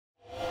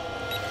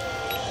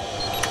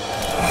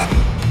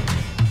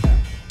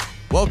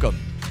Welcome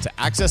to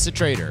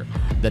AccessATrader,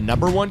 the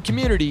 #1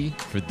 community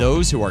for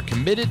those who are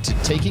committed to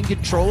taking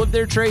control of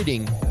their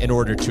trading in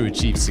order to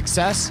achieve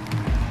success,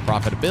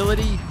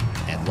 profitability,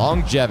 and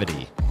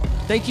longevity.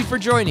 Thank you for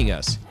joining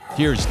us.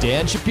 Here's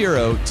Dan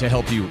Shapiro to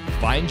help you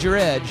find your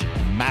edge,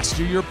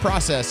 master your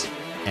process,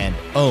 and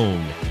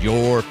own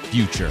your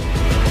future.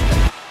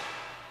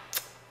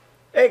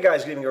 Hey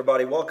guys, good evening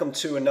everybody. Welcome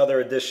to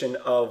another edition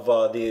of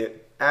the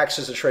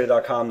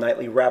AccessATrader.com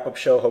nightly wrap-up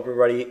show. Hope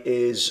everybody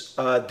is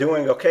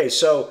doing okay.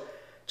 So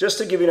just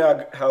to give you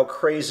how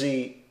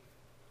crazy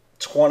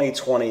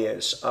 2020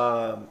 is,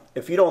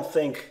 if you don't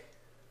think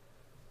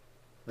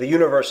the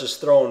universe has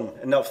thrown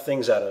enough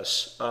things at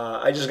us,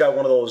 I just got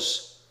one of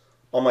those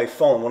on my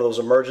phone, one of those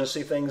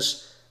emergency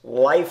things,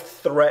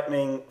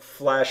 life-threatening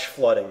flash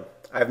flooding.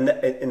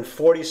 In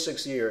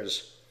 46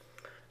 years,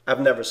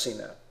 I've never seen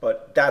that,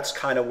 but that's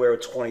kind of where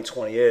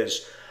 2020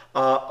 is.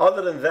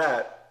 Other than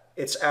that,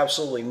 it's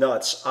absolutely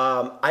nuts.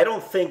 I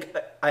don't think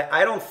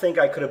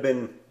I could have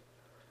been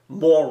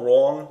more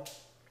wrong,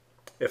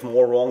 if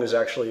more wrong is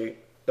actually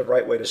the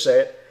right way to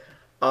say it.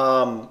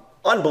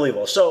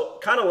 Unbelievable. So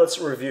kind of let's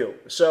review.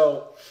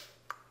 So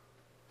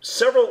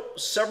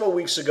several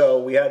weeks ago,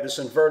 we had this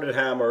inverted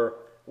hammer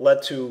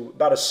led to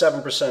about a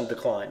 7%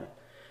 decline.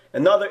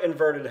 Another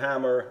inverted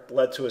hammer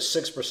led to a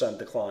 6%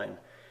 decline.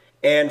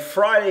 And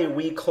Friday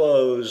we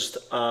closed,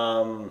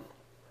 in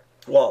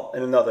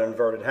another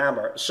inverted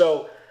hammer.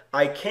 So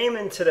I came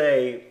in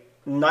today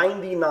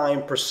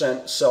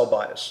 99% sell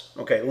bias.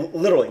 Okay,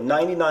 literally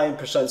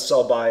 99%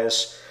 sell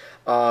bias.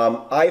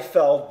 I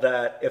felt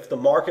that if the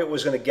market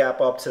was going to gap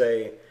up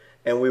today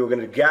and we were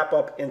going to gap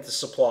up into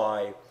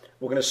supply,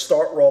 we're going to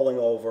start rolling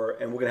over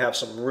and we're going to have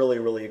some really,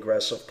 really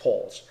aggressive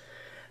pulls.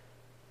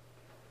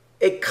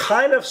 It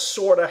kind of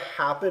sort of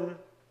happened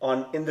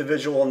on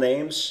individual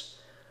names,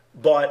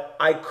 but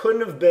I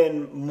couldn't have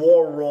been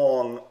more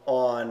wrong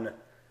on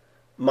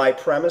my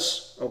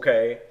premise,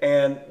 okay?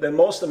 And the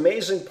most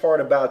amazing part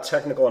about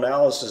technical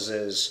analysis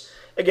is,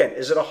 again,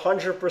 is it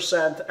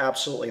 100%?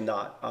 Absolutely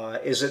not.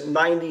 Is it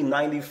 90,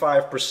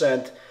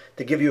 95%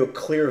 to give you a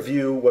clear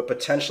view what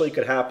potentially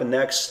could happen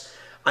next?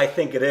 I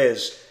think it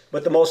is.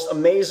 But the most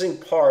amazing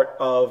part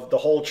of the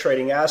whole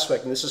trading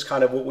aspect, and this is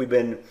kind of what we've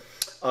been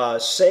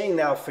saying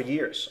now for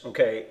years,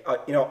 okay?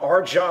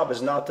 Our job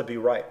is not to be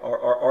right.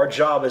 Our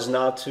job is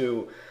not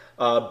to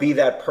be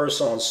that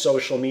person on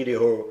social media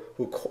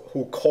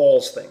who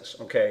calls things,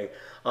 okay?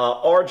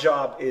 Our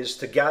job is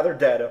to gather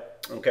data,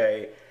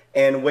 okay,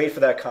 and wait for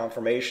that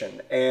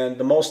confirmation. And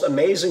the most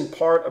amazing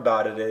part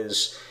about it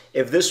is,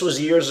 if this was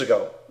years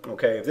ago,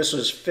 okay, if this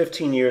was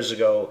 15 years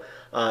ago,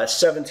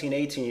 17,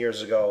 18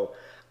 years ago,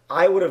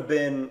 I would have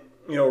been,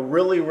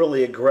 really,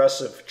 really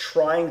aggressive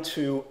trying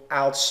to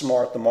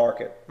outsmart the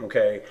market,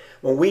 okay?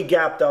 When we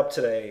gapped up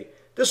today,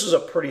 this was a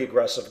pretty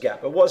aggressive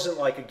gap. It wasn't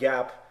like a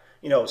gap,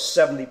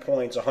 70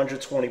 points,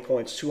 120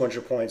 points,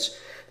 200 points.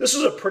 This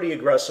was a pretty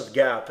aggressive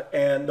gap.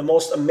 And the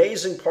most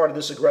amazing part of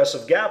this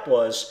aggressive gap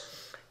was,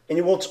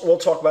 and we'll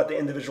talk about the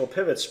individual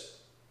pivots,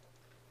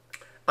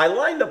 I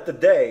lined up the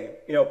day,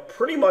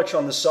 pretty much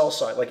on the sell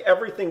side. Like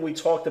everything we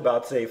talked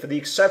about today, for the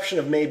exception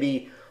of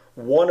maybe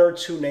one or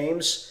two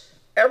names,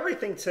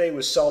 everything today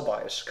was sell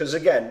bias. Because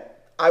again,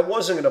 I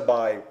wasn't going to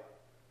buy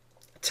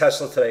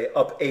Tesla today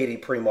up 80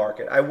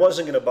 pre-market. I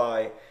wasn't going to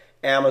buy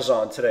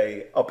Amazon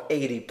today up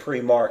 80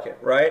 pre-market,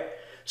 right?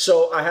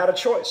 So I had a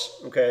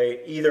choice,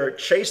 okay? Either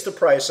chase the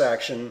price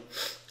action,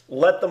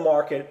 let the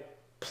market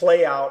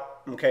play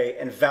out, okay,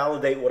 and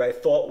validate what I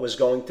thought was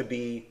going to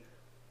be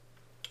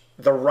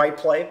the right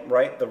play,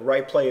 right? The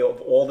right play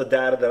of all the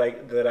data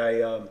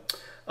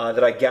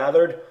that I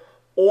gathered,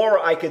 or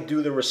I could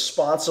do the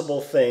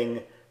responsible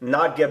thing,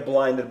 not get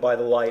blinded by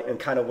the light, and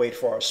kind of wait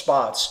for our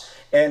spots.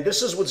 And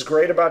this is what's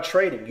great about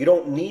trading. You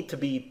don't need to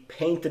be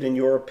painted in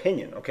your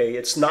opinion, okay?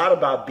 It's not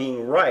about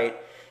being right.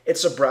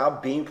 It's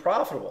about being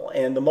profitable.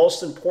 And the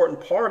most important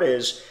part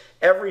is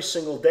every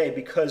single day,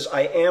 because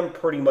I am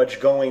pretty much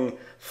going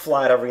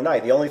flat every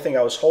night. The only thing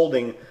I was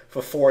holding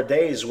for 4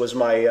 days was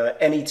my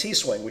NET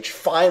swing, which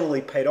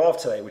finally paid off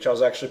today, which I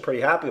was actually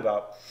pretty happy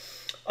about.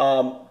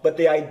 But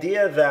the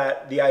idea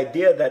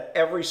that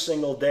every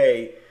single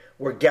day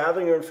we're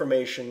gathering your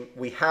information,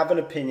 we have an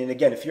opinion.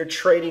 Again, if you're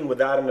trading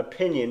without an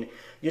opinion,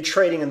 you're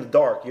trading in the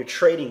dark. You're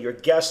trading, you're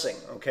guessing,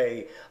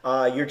 okay?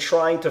 You're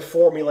trying to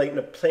formulate an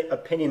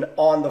opinion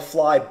on the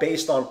fly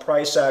based on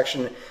price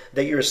action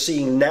that you're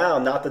seeing now,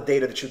 not the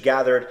data that you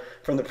gathered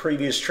from the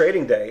previous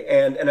trading day.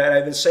 And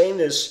I've been saying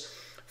this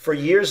for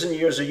years and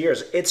years and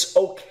years. It's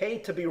okay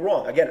to be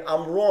wrong. Again,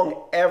 I'm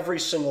wrong every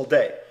single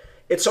day.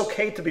 It's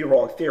okay to be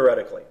wrong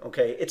theoretically,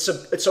 okay?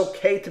 It's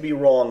okay to be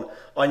wrong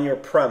on your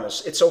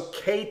premise. It's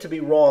okay to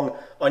be wrong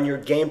on your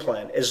game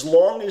plan. As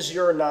long as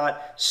you're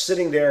not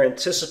sitting there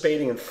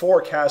anticipating and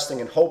forecasting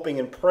and hoping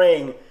and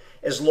praying,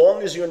 as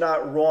long as you're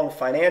not wrong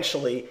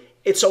financially,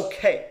 it's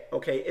okay,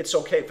 okay? It's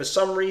okay. For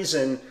some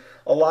reason,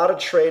 a lot of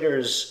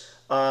traders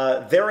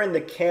they're in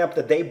the camp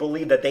that they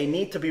believe that they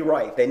need to be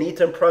right. They need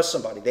to impress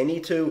somebody. They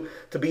need to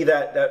be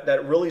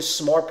that really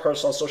smart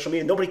person on social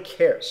media. Nobody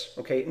cares,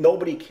 okay?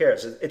 Nobody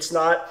cares. It's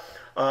not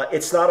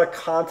a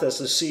contest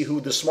to see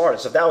who the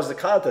smartest. If that was the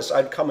contest,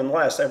 I'd come in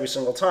last every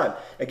single time.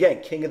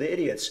 Again, king of the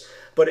idiots.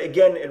 But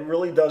again, it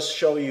really does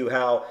show you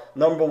how,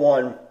 number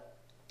one,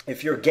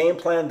 if your game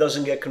plan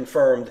doesn't get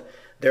confirmed,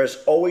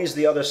 there's always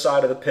the other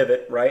side of the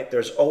pivot, right?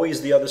 There's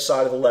always the other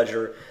side of the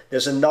ledger.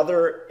 There's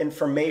another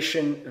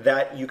information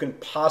that you can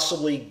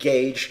possibly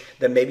gauge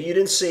that maybe you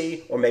didn't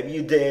see, or maybe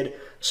you did,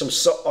 some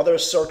other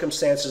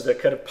circumstances that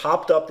could have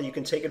popped up that you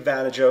can take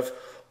advantage of.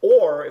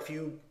 Or if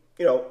you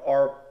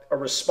are a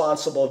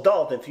responsible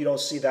adult, if you don't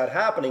see that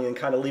happening and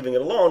kind of leaving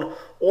it alone,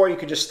 or you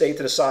could just stay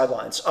to the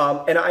sidelines.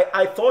 And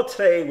I thought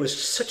today was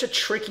such a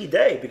tricky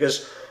day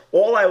because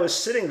all I was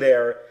sitting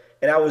there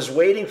and I was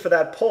waiting for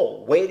that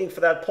pull, waiting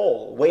for that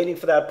pull, waiting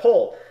for that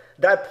pull.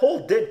 That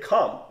pull did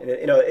come.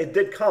 It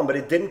did come, but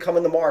it didn't come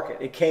in the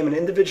market. It came in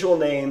individual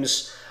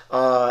names,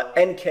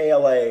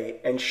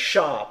 NKLA and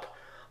Shop.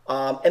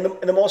 And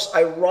the most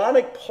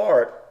ironic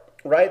part,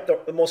 right?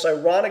 The most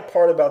ironic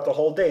part about the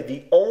whole day,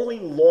 the only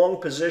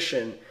long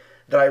position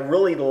that I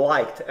really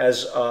liked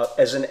as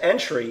an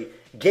entry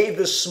gave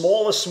the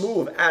smallest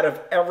move out of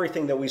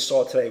everything that we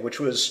saw today, which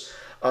was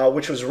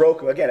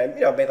Roku. Again,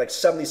 I made like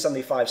 70,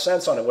 75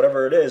 cents on it,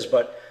 whatever it is.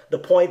 But the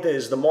point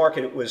is, the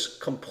market was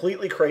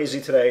completely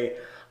crazy today.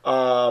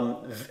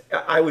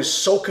 I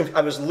was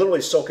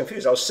literally so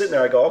confused. I was sitting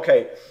there. I go,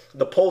 okay,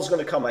 the pull's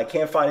going to come. I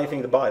can't find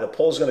anything to buy. The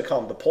pull's going to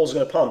come. The pull's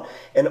going to come.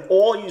 And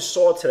all you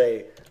saw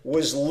today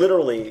was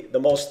literally the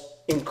most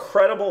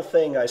incredible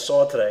thing I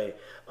saw today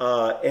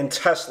in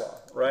Tesla,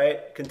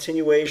 right?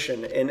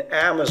 Continuation in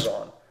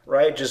Amazon,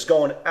 right? Just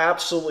going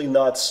absolutely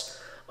nuts.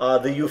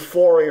 The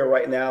euphoria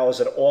right now is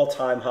at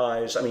all-time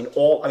highs. I mean,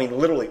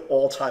 literally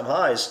all-time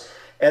highs.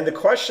 And the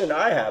question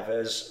I have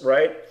is,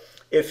 right,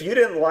 if you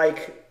didn't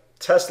like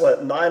Tesla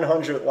at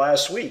 900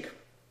 last week,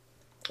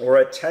 or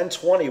at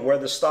 1020 where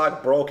the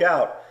stock broke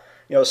out,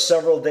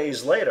 several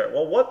days later,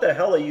 well, what the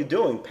hell are you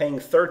doing paying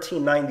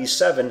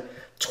 $13.97,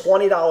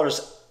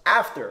 $20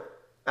 after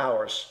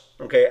hours,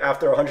 okay,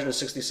 after a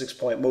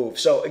 166-point move?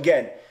 So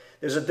again,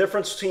 there's a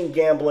difference between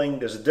gambling.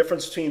 There's a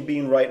difference between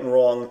being right and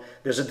wrong.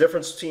 There's a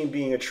difference between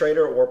being a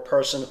trader or a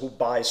person who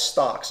buys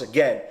stocks.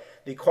 Again,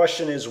 the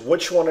question is,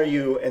 which one are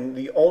you? And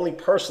the only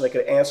person that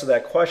could answer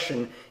that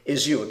question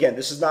is you. Again,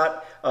 this is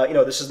not,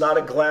 this is not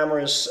a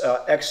glamorous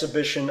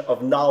exhibition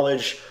of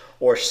knowledge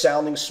or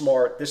sounding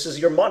smart. This is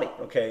your money,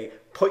 okay?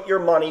 Put your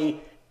money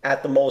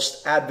at the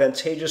most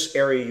advantageous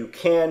area you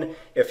can.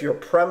 If your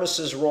premise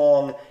is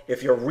wrong,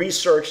 if your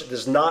research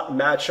does not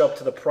match up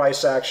to the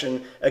price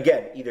action,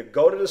 again, either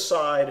go to the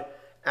side,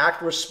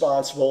 act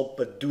responsible,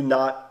 but do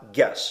not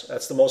guess.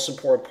 That's the most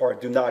important part.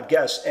 Do not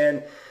guess.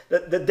 And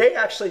the day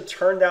actually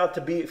turned out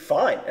to be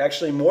fine,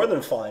 actually more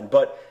than fine.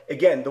 But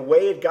again, the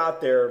way it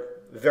got there,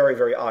 very,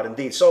 very odd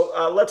indeed.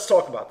 So let's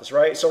talk about this,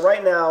 right? So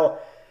right now,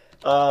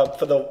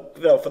 for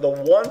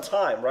the one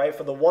time, right?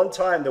 For the one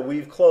time that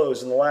we've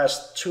closed in the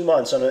last 2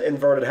 months on an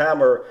inverted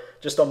hammer,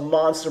 just a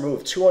monster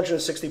move,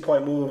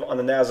 260-point move on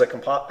the NASDAQ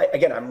composite.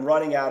 Again, I'm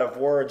running out of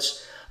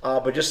words,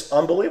 but just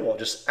unbelievable,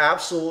 just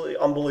absolutely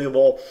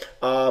unbelievable.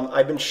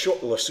 I've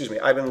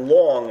been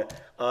long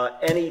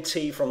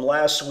NET from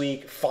last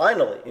week.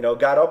 Finally,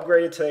 got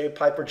upgraded today.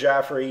 Piper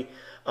Jaffray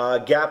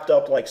gapped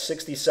up like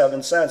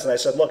 67 cents, and I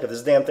said, look, if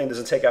this damn thing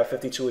doesn't take out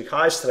 52-week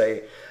highs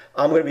today,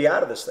 I'm going to be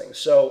out of this thing.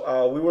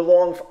 So we were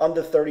long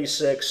under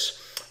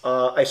 36.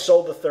 I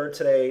sold the third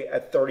today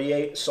at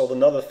 38, sold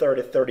another third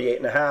at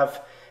 38.5,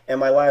 and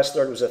my last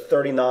third was at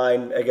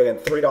 39. Again,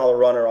 $3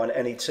 runner on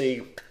NET.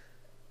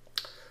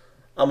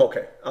 I'm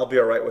okay. I'll be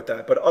all right with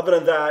that. But other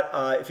than that,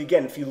 if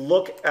you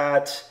look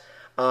at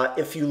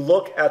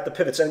the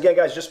pivots, and again,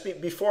 guys, just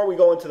before we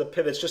go into the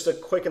pivots, just a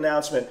quick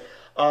announcement.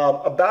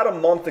 About a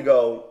month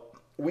ago,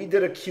 we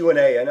did a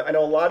Q&A, and I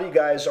know a lot of you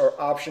guys are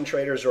option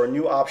traders or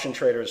new option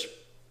traders.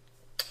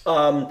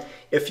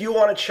 If you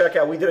want to check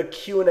out, we did a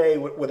Q&A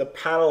with a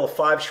panel of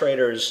 5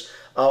 traders,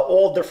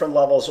 all different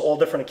levels, all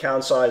different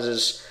account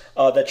sizes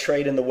that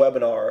trade in the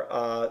webinar,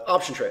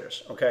 option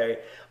traders, okay?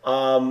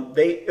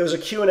 It was a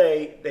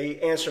Q&A. They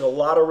answered a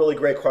lot of really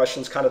great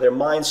questions, kind of their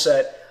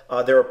mindset,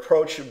 their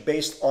approach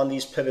based on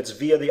these pivots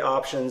via the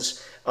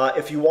options.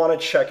 If you want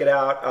to check it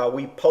out,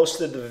 we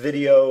posted the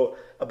video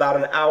about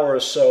an hour or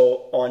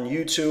so on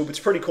YouTube. It's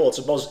pretty cool.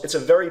 It's a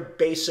very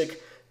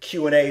basic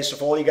Q&A. So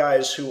for all you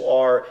guys who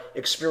are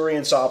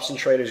experienced option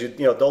traders,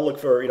 don't look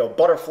for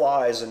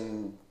butterflies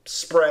and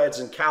spreads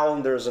and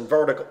calendars and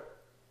vertical.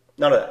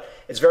 None of that.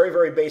 It's very,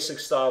 very basic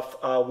stuff.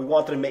 We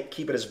wanted to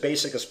keep it as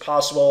basic as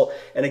possible.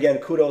 And again,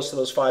 kudos to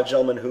those 5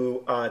 gentlemen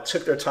who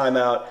took their time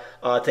out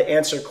to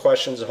answer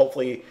questions. And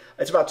hopefully,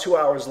 it's about 2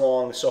 hours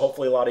long. So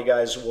hopefully, a lot of you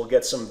guys will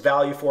get some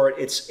value for it.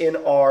 It's in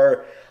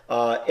our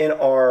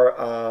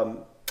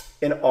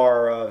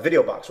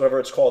video box, whatever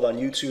it's called on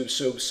YouTube.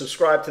 So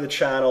subscribe to the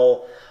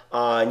channel,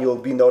 and you'll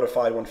be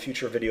notified when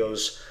future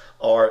videos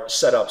are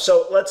set up.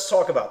 So let's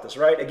talk about this,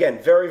 right?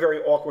 Again, very,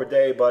 very awkward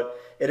day, but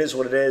it is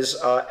what it is.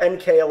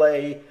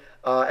 NKLA,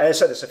 and I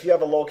said this, if you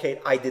have a locate,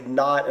 I did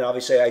not, and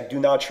obviously I do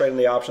not trade on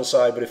the option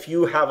side, but if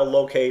you have a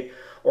locate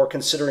or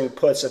considering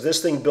puts, if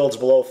this thing builds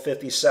below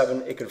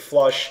 57, it could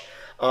flush.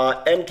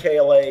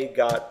 NKLA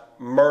got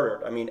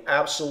murdered. I mean,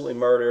 absolutely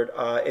murdered.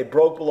 It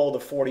broke below the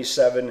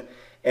 47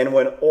 and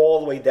went all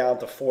the way down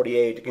to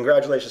 48.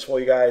 Congratulations for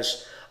you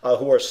guys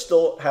who are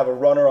still have a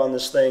runner on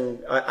this thing.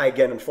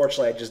 Again,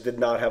 unfortunately, I just did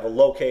not have a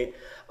locate.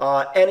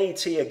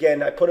 NET,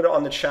 again, I put it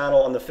on the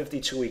channel on the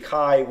 52-week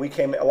high.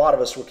 A lot of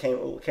us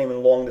came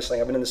in long this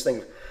thing. I've been in this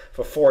thing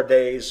for 4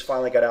 days,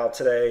 finally got out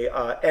today.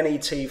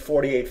 NET,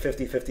 48,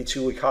 50,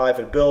 52-week high. If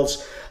it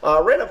builds,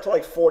 ran up to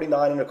like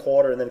 49 and a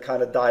quarter and then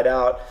kind of died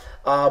out.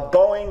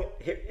 Boeing,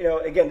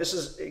 again, this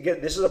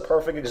is a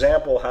perfect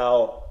example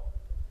how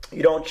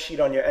you don't cheat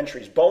on your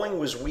entries. Boeing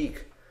was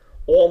weak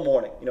all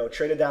morning,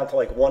 traded down to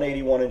like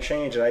 181 and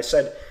change. And I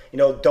said,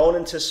 don't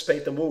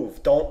anticipate the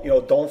move.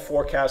 Don't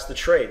forecast the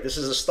trade. This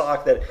is a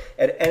stock that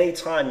at any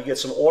time you get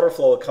some order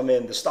flow to come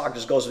in, the stock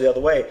just goes the other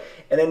way.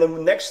 And then the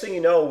next thing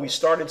you know, we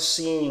started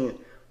seeing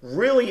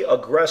really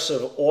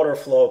aggressive order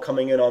flow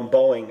coming in on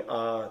Boeing.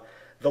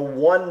 The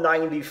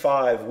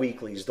 195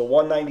 weeklies, the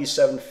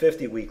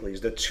 197.50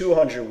 weeklies, the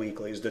 200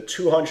 weeklies, the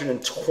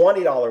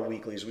 $220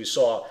 weeklies we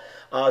saw.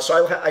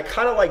 So I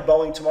kind of like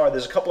Boeing tomorrow.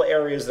 There's a couple of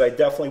areas that I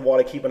definitely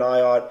want to keep an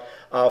eye out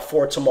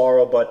for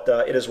tomorrow, but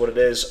it is what it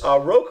is.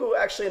 Roku,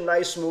 actually a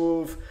nice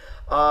move.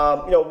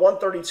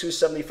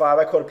 132.75.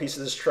 I caught a piece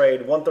of this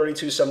trade.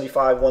 132.75,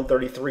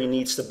 133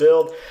 needs to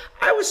build.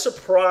 I was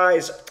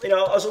surprised. I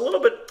was a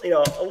little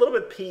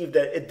bit peeved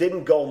that it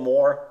didn't go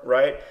more,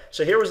 right?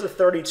 So here was the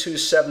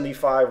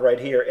 32.75 right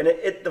here, and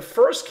the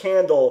first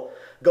candle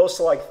goes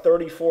to like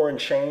 34 and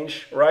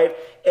change, right?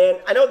 And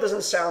I know it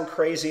doesn't sound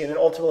crazy, and it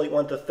ultimately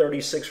went to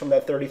 36 from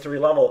that 33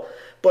 level.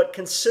 But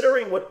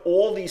considering what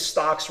all these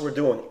stocks were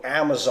doing,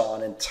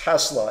 Amazon and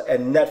Tesla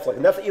and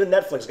Netflix, even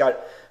Netflix got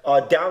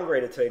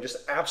downgraded today,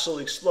 just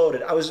absolutely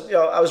exploded. I wasn't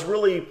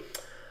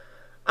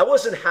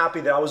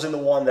happy that I was in the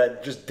one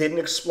that just didn't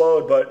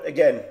explode, but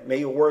again, may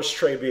your worst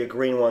trade be a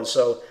green one.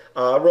 So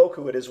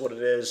Roku, it is what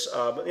it is.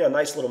 But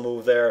nice little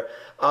move there.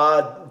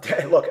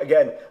 Look,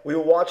 again, we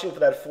were watching for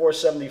that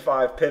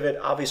 475 pivot.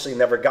 Obviously,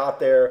 never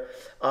got there.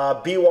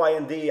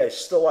 BYND, I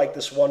still like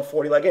this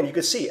 140. Again, you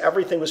can see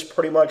everything was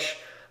pretty much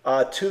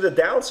to the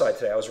downside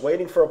today. I was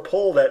waiting for a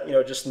pull that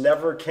just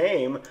never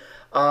came.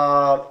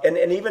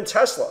 And even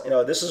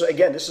Tesla, this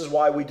is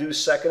why we do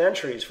second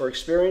entries for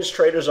experienced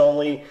traders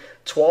only.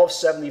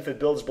 1270 if it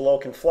builds below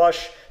can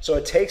flush. So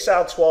it takes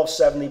out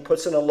 1270,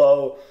 puts in a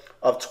low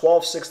of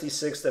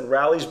 1266, then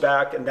rallies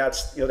back, and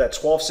that's that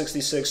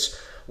 1266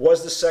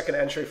 was the second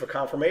entry for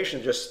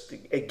confirmation. Just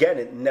again,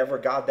 it never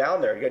got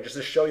down there. Again, just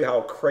to show you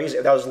how crazy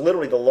that was.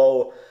 Literally the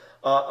low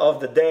of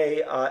the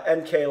day.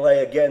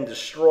 NKLA again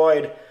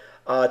destroyed.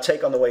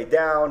 Take on the way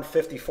down,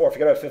 54.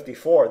 Forget about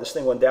 54. This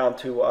thing went down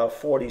to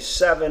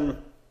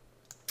 47.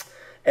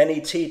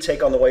 NET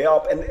take on the way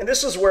up. And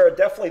this is where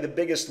definitely the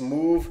biggest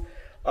move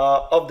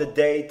of the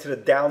day to the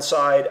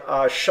downside.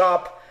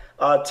 Shop,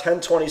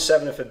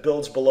 1027. If it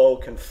builds below,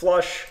 can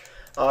flush.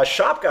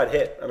 Shop got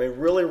hit. I mean,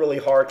 really, really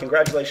hard.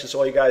 Congratulations to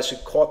all you guys who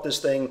caught this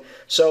thing.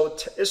 So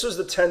this was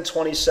the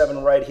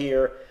 1027 right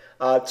here.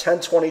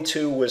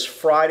 1022 was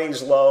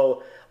Friday's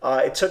low.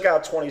 It took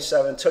out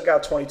 27, took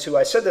out 22.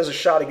 I said there's a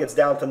shot it gets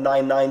down to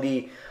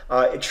 990.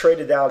 It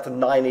traded down to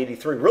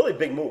 983. Really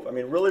big move. I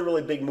mean, really,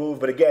 really big move.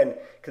 But again,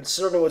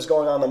 considering what's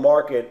going on in the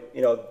market,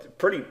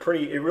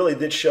 pretty. It really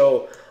did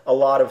show a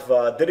lot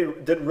of.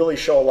 Did really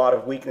show a lot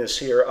of weakness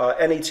here.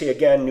 NET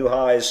again, new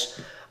highs.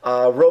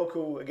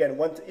 Roku again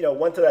went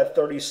to that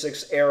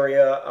 36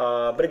 area.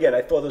 But again,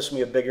 I thought this would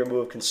be a bigger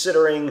move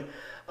considering.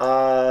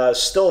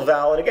 Still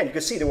valid. Again, you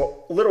can see there were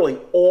literally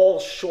all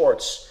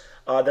shorts.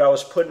 That I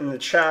was putting in the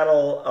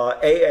channel,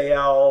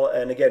 AAL,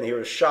 and again, here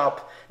is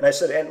Shop. And I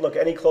said, and look,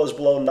 any close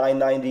below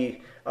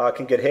 990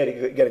 can get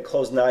hit. Get it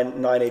closed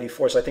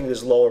 984. So I think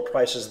there's lower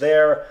prices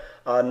there.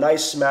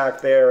 Nice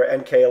smack there.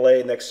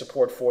 NKLA, next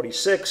support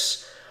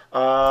 46.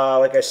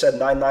 Like I said,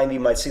 990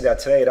 might see that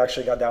today. It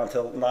actually got down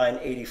to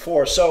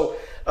 984. So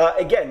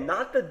again,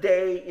 not the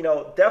day,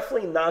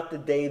 definitely not the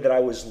day that I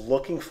was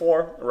looking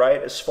for,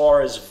 right, as far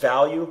as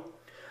value.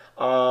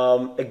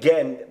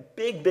 Again,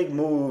 big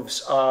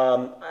moves.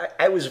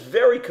 I was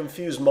very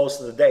confused most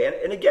of the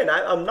day, and again,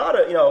 I'm not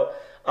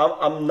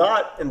I'm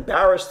not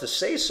embarrassed to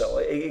say so.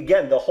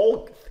 Again, the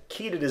whole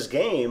key to this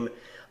game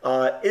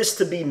is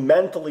to be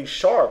mentally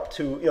sharp,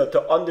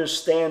 to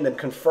understand and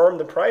confirm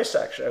the price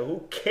action.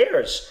 Who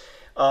cares?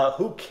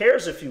 Who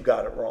cares if you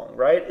got it wrong,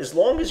 right? As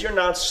long as you're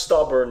not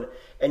stubborn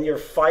and you're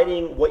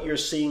fighting what you're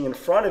seeing in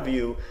front of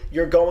you,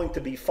 you're going to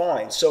be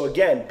fine. So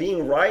again,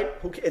 being right,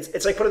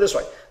 it's like, put it this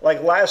way,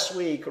 like last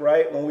week,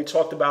 right, when we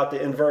talked about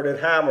the inverted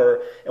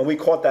hammer and we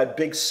caught that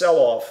big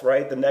sell-off,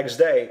 right, the next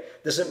day,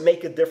 does it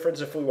make a difference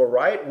if we were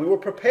right? We were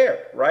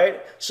prepared,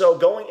 right? So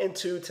going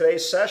into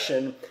today's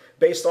session,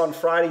 based on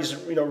Friday's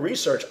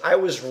research, I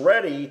was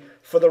ready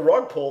for the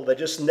rug pull that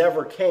just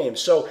never came.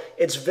 So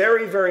it's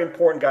very, very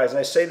important, guys, and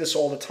I say this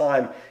all the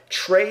time,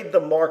 trade the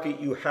market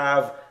you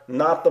have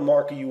not the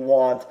market you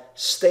want.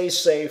 Stay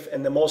safe,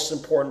 and the most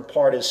important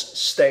part is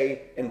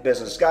stay in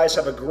business. Guys,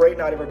 have a great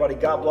night, everybody.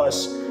 God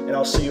bless, and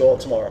I'll see you all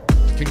tomorrow.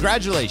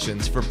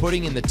 Congratulations for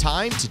putting in the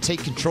time to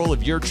take control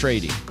of your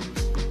trading.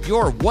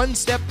 You're one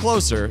step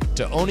closer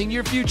to owning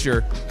your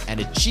future and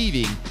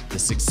achieving the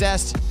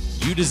success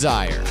you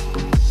desire.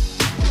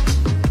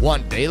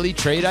 Want daily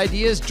trade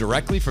ideas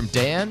directly from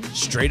Dan,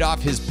 straight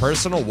off his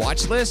personal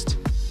watch list?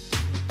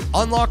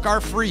 Unlock our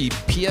free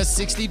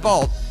PS60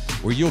 Vault,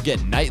 where you'll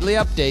get nightly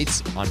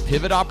updates on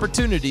pivot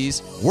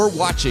opportunities we're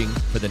watching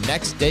for the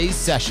next day's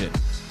session.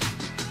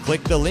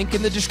 Click the link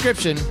in the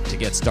description to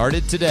get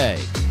started today.